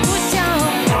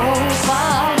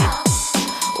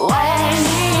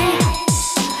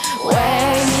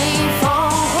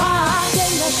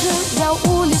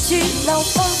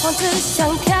 疯狂只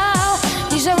想跳，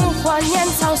你任何年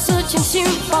草事情寻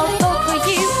宝都可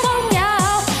以疯掉。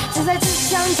现在只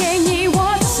想给你我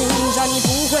的心，让你不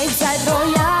会再动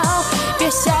摇。别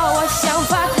笑我想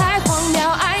法太荒谬，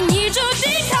爱你注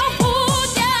定逃不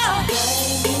掉。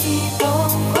为你疯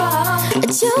狂，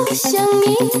就像你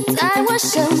在我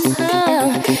身旁，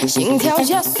心跳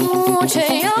加速却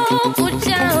又不降。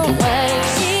为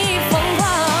你疯狂。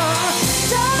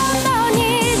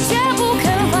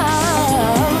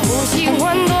 喜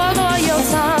欢躲躲又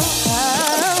藏藏，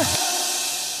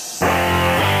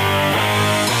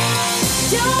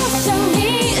就像你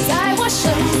在我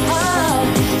身旁，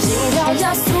心跳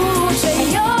加速却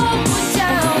又不降。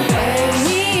为你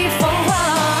疯狂，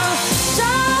找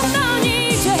到你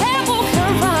却不肯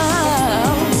放，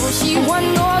不喜欢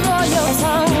躲躲又藏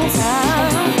藏。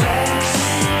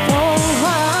疯狂，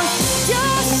就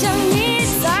像你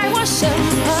在我身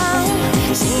旁，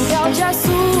心跳加速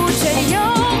却又。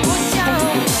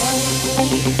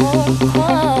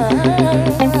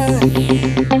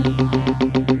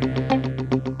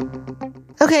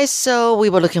 Okay, so we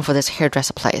were looking for this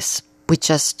hairdresser place. We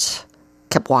just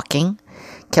kept walking.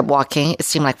 It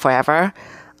seemed like forever.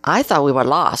 I thought we were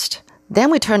lost.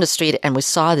 Then we turned the street and we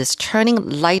saw this turning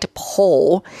light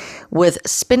pole with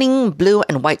spinning blue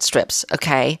and white strips,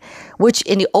 okay? Which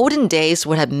in the olden days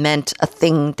would have meant a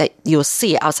thing that you'll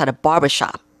see outside a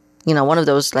barbershop. You know, one of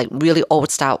those like really old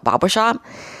style barbershop.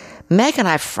 Meg and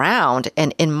I frowned,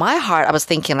 and in my heart, I was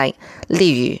thinking like, Li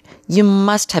Yu, you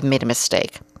must have made a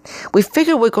mistake. We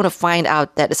figured we're going to find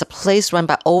out that it's a place run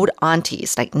by old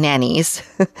aunties, like nannies,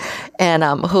 and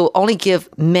who only give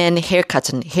men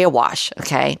haircuts and hair wash,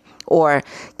 okay? Or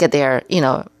get their,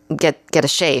 get a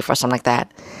shave or something like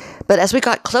that. But as we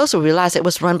got closer, we realized it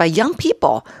was run by young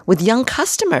people with young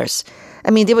customers. I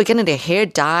mean, they were getting their hair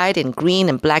dyed in green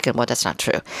and black, and well, that's not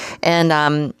true. And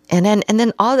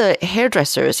then all the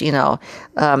hairdressers,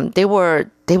 they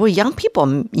were young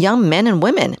people, young men and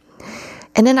women.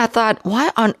 And then I thought, why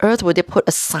on earth would they put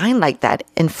a sign like that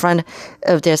in front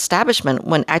of their establishment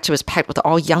when actually it was packed with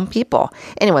all young people?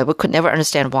 Anyway, we could never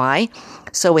understand why.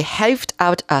 So we heaved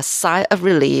out a sigh of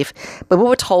relief, but we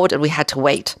were told that we had to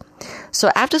wait.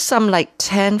 So after some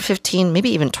 10, 15, maybe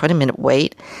even 20-minute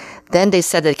wait, then they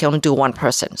said that they can only do one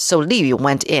person. So Li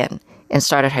went in and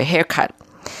started her haircut.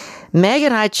 Meg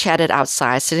and I chatted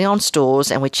outside, sitting on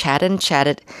stools, and we chatted and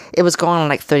chatted. It was going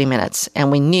on 30 minutes,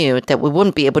 and we knew that we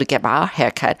wouldn't be able to get our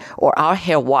haircut or our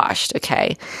hair washed,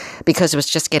 okay, because it was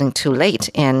just getting too late.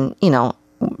 And,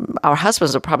 our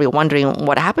husbands were probably wondering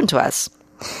what happened to us.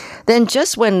 Then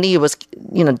just when Li was,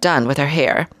 done with her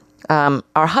hair, our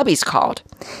hubbies called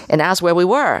and asked where we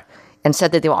were and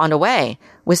said that they were on the way.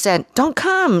 We said, don't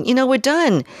come, we're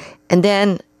done. And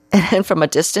then from a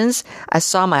distance, I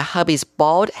saw my hubby's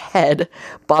bald head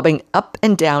bobbing up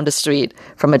and down the street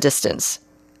from a distance.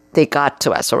 They got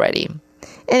to us already.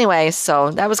 Anyway,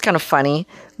 so that was kind of funny.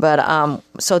 But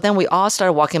so then we all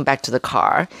started walking back to the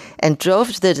car and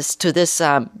drove to this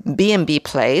B&B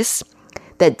place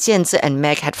that Jianzi and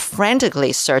Meg had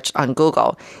frantically searched on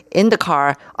Google in the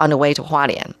car on the way to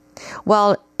Hualien.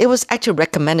 Well, it was actually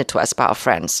recommended to us by our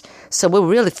friends. So we're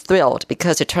really thrilled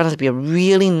because it turned out to be a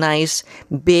really nice,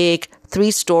 big,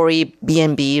 3-story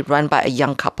B&B run by a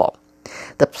young couple.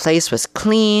 The place was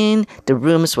clean, the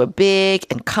rooms were big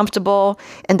and comfortable,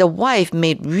 and the wife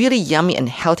made really yummy and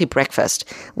healthy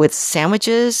breakfast with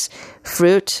sandwiches,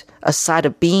 fruit, a side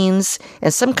of beans,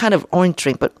 and some kind of orange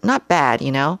drink, but not bad,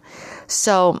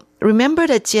 So remember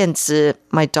that Jianzi,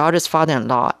 my daughter's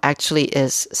father-in-law, actually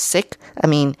is sick. I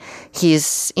mean,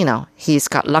 he's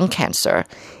got lung cancer,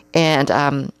 and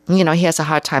he has a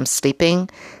hard time sleeping,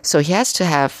 so he has to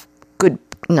have good,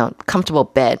 comfortable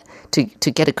bed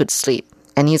to get a good sleep.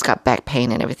 And he's got back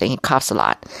pain and everything. He coughs a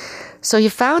lot. So he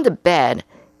found a bed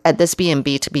at this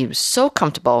B&B to be so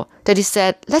comfortable that he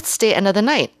said, let's stay another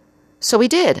night. So we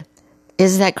did.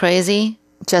 Isn't that crazy?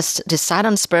 Just decide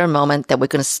on the spur of the moment that we're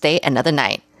going to stay another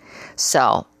night.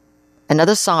 So,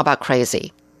 another song about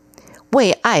crazy.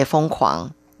 为爱疯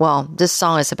狂. Well, this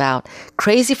song is about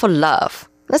crazy for love.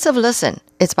 Let's have a listen.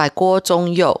 It's by Guo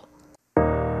Zhongyou.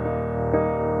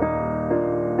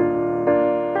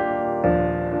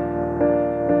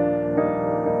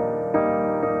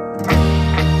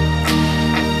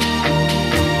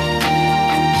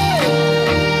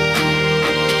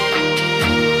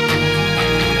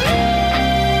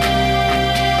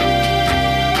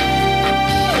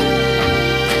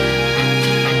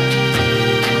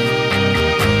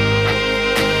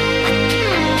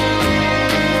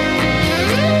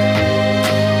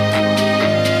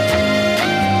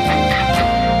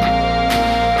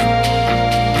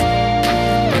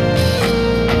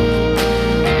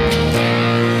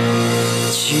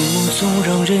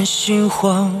 心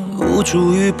慌，无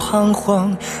助与彷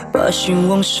徨，把心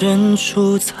往深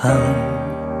处藏。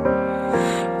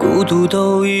孤独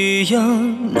都一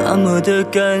样，那么的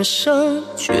感伤，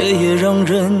却也让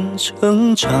人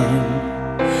成长。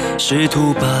试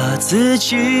图把自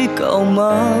己搞忙，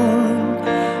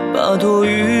把多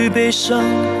余悲伤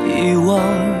遗忘，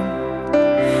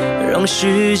让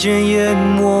时间淹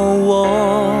没我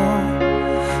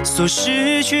所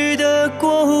失去的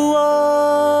过往。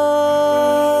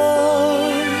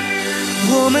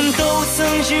我们都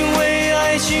曾经为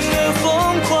爱情而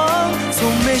疯狂，从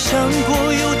没想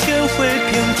过有天会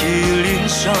遍体鳞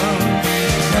伤。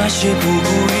那些不顾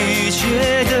一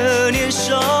切的年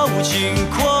少轻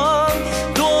狂，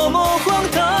多么荒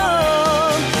唐！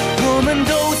我们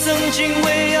都曾经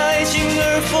为爱情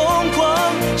而疯狂，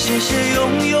谢谢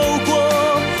拥有过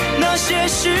那些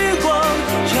时光，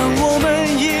让我们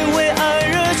因为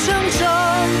爱而成长，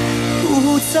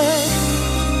不再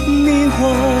迷惘。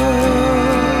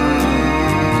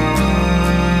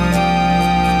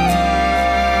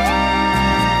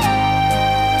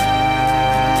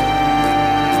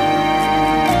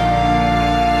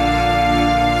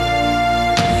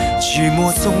寂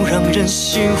寞总让人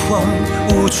心慌，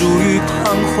无助与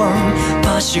彷徨，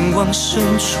把心往深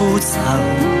处藏。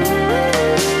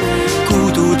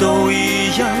孤独都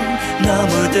一样，那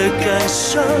么的感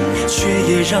伤，却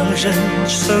也让人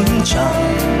成长。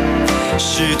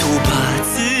试图把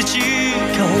自己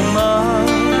搞忙，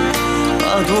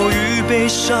把脱与悲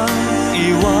伤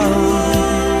遗忘，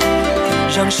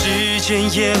让时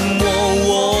间淹没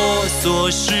我所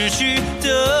失去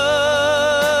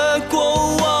的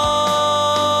过往。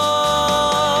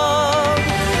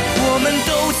我们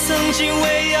都曾经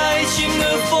为爱情而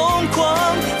疯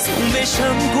狂，从没想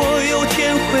过有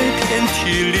天会遍体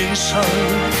鳞伤。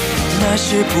那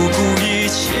些不顾一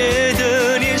切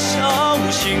的年少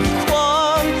轻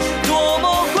狂，多么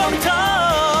荒唐！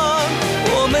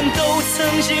我们都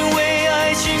曾经为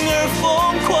爱情而疯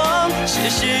狂，谢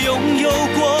谢拥有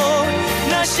过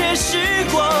那些时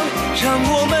光，让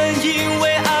我们因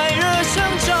为爱而成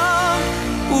长，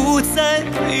不再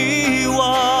迷惘。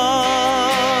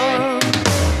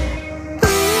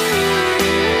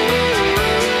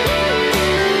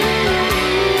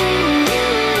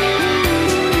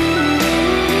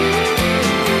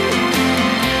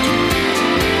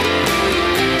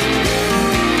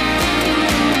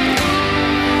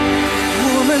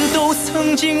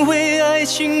曾经为爱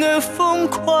情而疯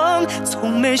狂，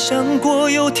从没想过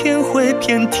有天会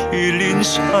遍体鳞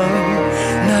伤。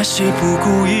那些不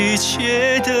顾一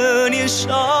切的年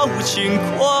少轻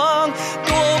狂，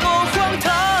多么荒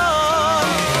唐！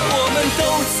我们都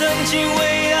曾经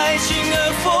为爱情而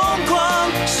疯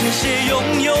狂，谢谢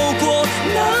拥有过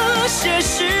那些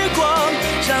时光，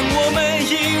让我们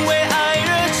因为爱而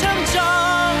成长，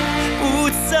不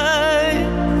再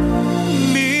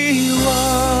迷惘。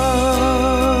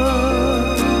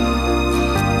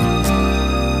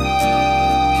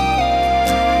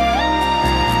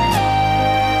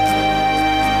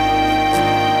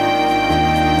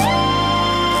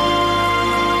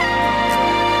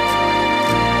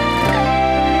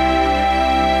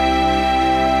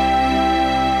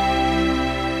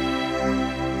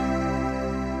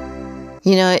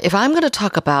You know, if I'm going to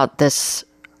talk about this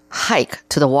hike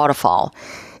to the waterfall,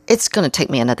 it's going to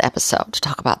take me another episode to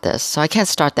talk about this. So I can't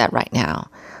start that right now.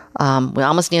 We're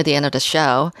almost near the end of the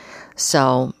show.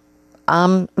 So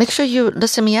make sure you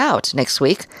listen me out next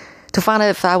week to find out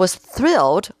if I was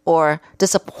thrilled or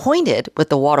disappointed with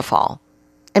the waterfall.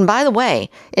 And by the way,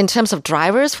 in terms of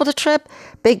drivers for the trip,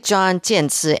 Big John,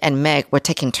 Jianzi, and Meg were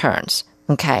taking turns.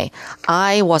 Okay,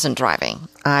 I wasn't driving.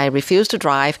 I refused to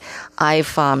drive.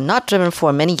 I've not driven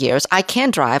for many years. I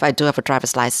can drive. I do have a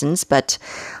driver's license, but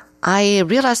I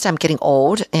realized I'm getting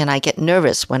old and I get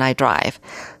nervous when I drive.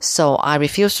 So I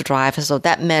refused to drive. So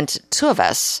that meant two of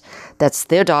us, that's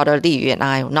their daughter Li Yu and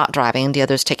I, not driving, the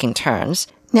others taking turns.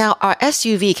 Now, our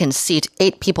SUV can seat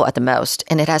 8 people at the most,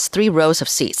 and it has 3 rows of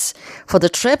seats. For the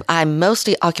trip, I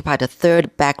mostly occupied the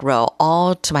third back row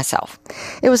all to myself.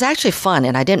 It was actually fun,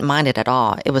 and I didn't mind it at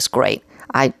all. It was great.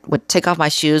 I would take off my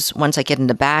shoes once I get in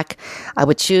the back. I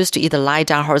would choose to either lie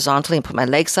down horizontally and put my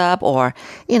legs up, or,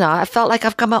 I felt like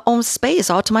I've got my own space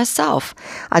all to myself.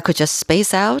 I could just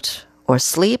space out, or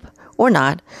sleep, or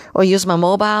not, or use my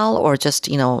mobile, or just,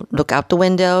 look out the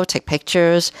window, take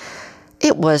pictures.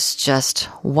 It was just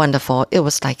wonderful. It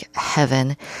was like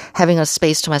heaven, having a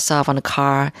space to myself on the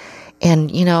car. And,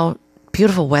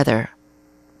 beautiful weather.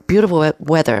 Beautiful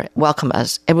weather welcomed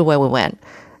us everywhere we went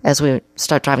as we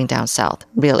start driving down south,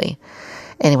 really.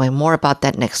 Anyway, more about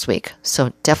that next week.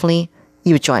 So definitely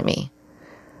you join me.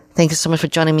 Thank you so much for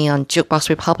joining me on Jukebox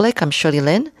Republic. I'm Shirley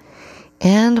Lin.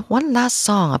 And one last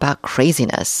song about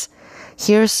craziness.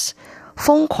 Here's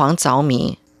疯狂着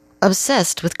迷,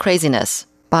 Obsessed with Craziness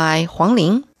by Huang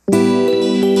Ling.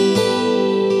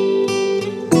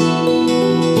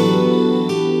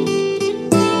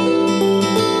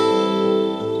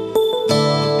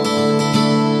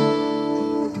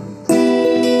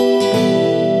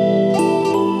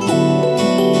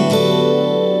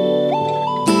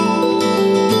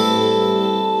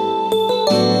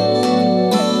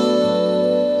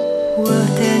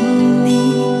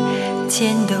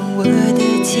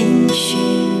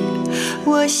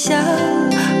 我笑，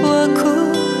我哭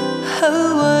和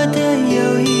我的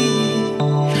犹豫，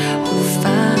无法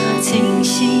清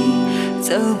醒，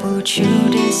走不出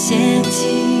的陷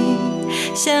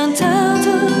阱，想逃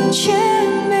脱却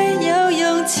没有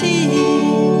勇气。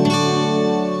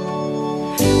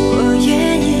我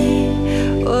愿意，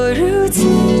我如此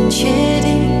确定，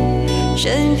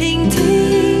生平第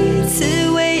一次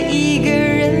为一个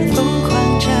人疯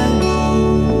狂着迷，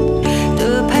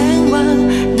多盼望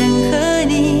能和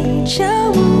你朝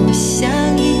暮相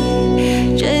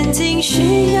依，真情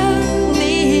需要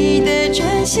你的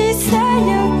专心才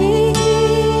有意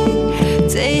义，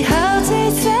最好醉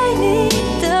在你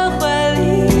的怀里，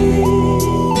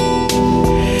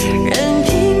任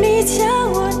凭你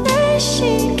将我内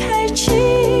心开启，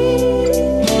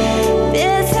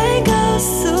别再告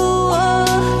诉我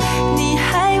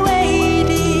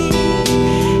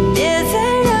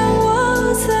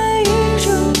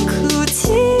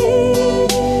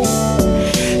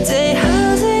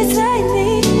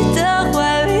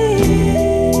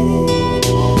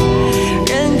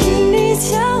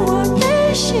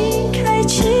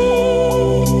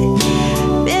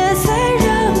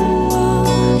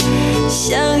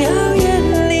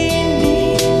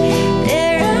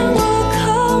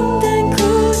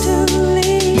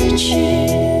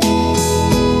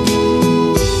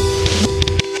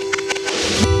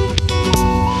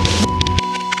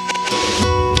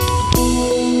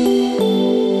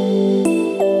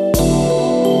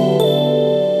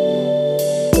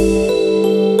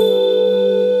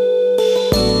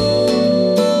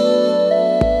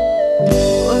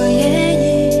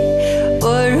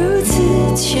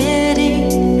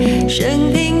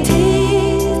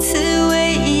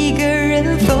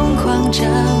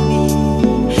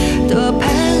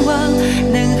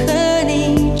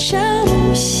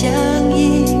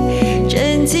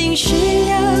需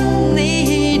要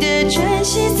你的专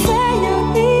心才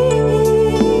有意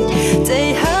义，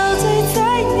最好醉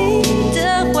在你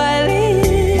的怀里，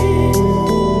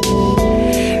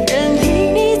任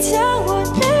凭你将我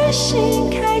的心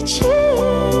开启，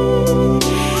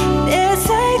别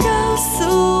再告诉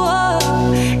我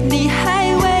你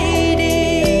还未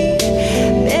定，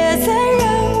别再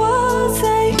让我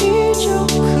在雨中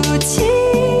哭泣，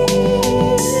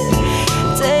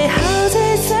最好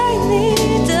醉在你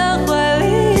的怀里，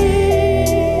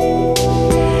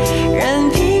任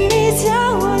凭你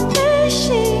将我的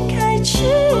心开启，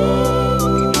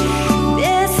别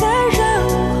再让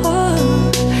我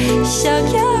想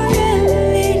要远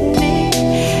离你，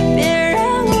别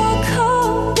让我空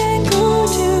在孤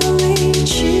独离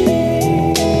去。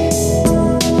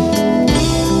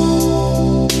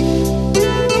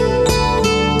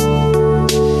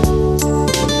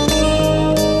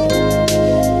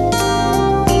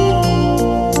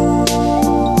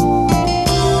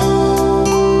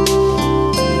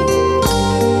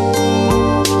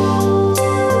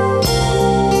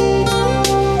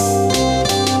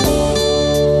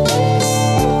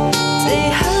最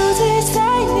好醉在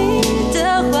你的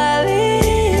怀里，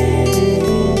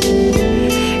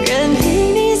任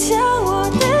凭你将我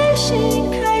的心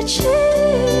开启，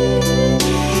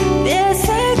别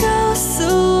再告诉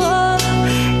我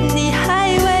你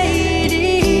还未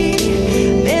定，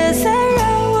别再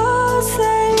让我在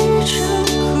雨中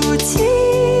哭泣，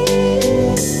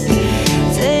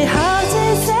最好醉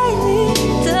在你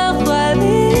的怀里，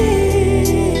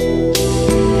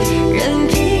任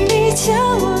凭你将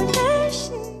我的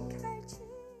心开启。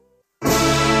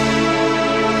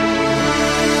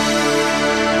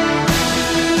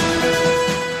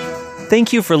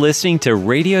Thank you for listening to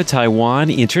Radio Taiwan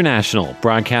International,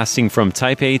 broadcasting from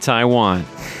Taipei, Taiwan.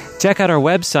 Check out our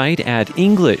website at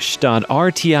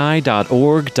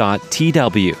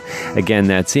english.rti.org.tw. Again,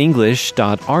 that's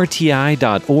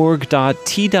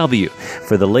english.rti.org.tw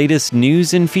for the latest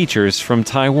news and features from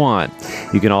Taiwan.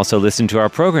 You can also listen to our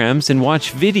programs and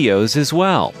watch videos as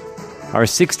well. Our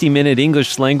 60-minute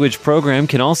English language program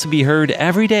can also be heard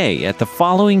every day at the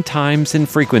following times and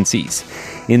frequencies.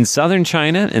 In southern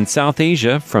China and South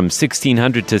Asia from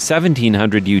 1600 to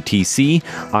 1700 UTC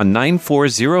on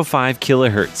 9405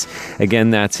 kHz.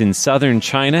 Again, that's in southern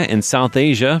China and South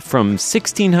Asia from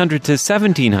 1600 to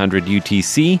 1700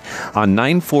 UTC on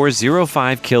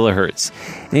 9405 kHz.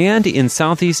 And in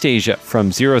Southeast Asia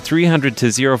from 0300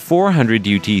 to 0400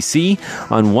 UTC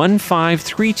on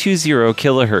 15320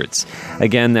 kHz.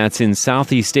 Again, that's in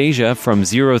Southeast Asia from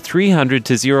 0300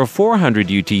 to 0400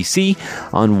 UTC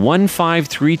on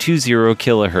 15320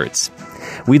 kHz.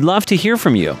 We'd love to hear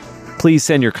from you. Please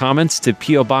send your comments to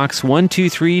P.O. Box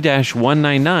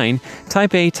 123-199,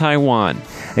 Taipei, Taiwan.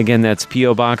 Again, that's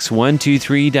P.O. Box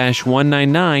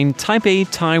 123-199, Taipei,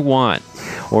 Taiwan.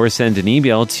 Or send an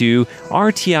email to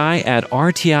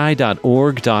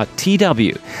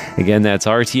rti@rti.org.tw. Again, that's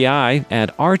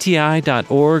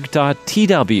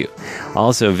rti@rti.org.tw.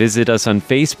 Also, visit us on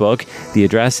Facebook. The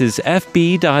address is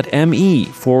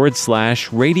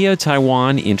fb.me/Radio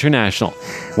Taiwan International.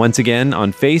 Once again,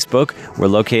 on Facebook, we're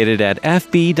located at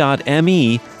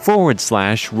fb.me/Radio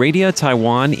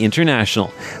Taiwan International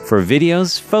for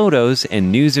videos, photos,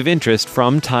 and news of interest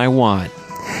from Taiwan.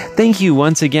 Thank you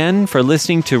once again for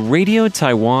listening to Radio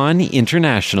Taiwan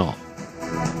International.